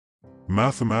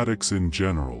Mathematics in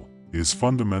general is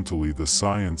fundamentally the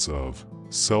science of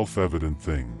self-evident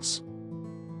things.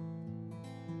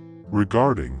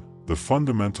 Regarding the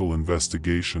fundamental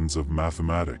investigations of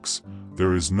mathematics,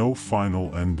 there is no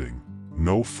final ending,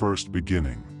 no first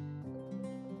beginning.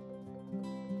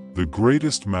 The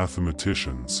greatest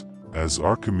mathematicians, as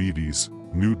Archimedes,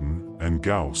 Newton, and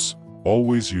Gauss,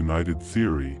 always united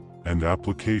theory and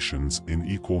applications in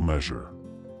equal measure.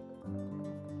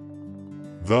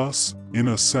 Thus, in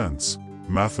a sense,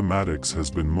 mathematics has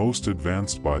been most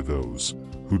advanced by those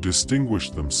who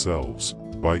distinguish themselves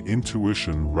by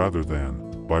intuition rather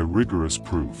than by rigorous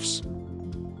proofs.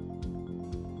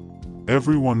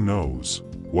 Everyone knows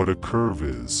what a curve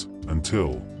is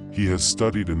until he has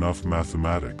studied enough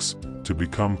mathematics to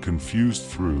become confused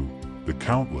through the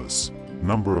countless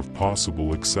number of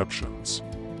possible exceptions.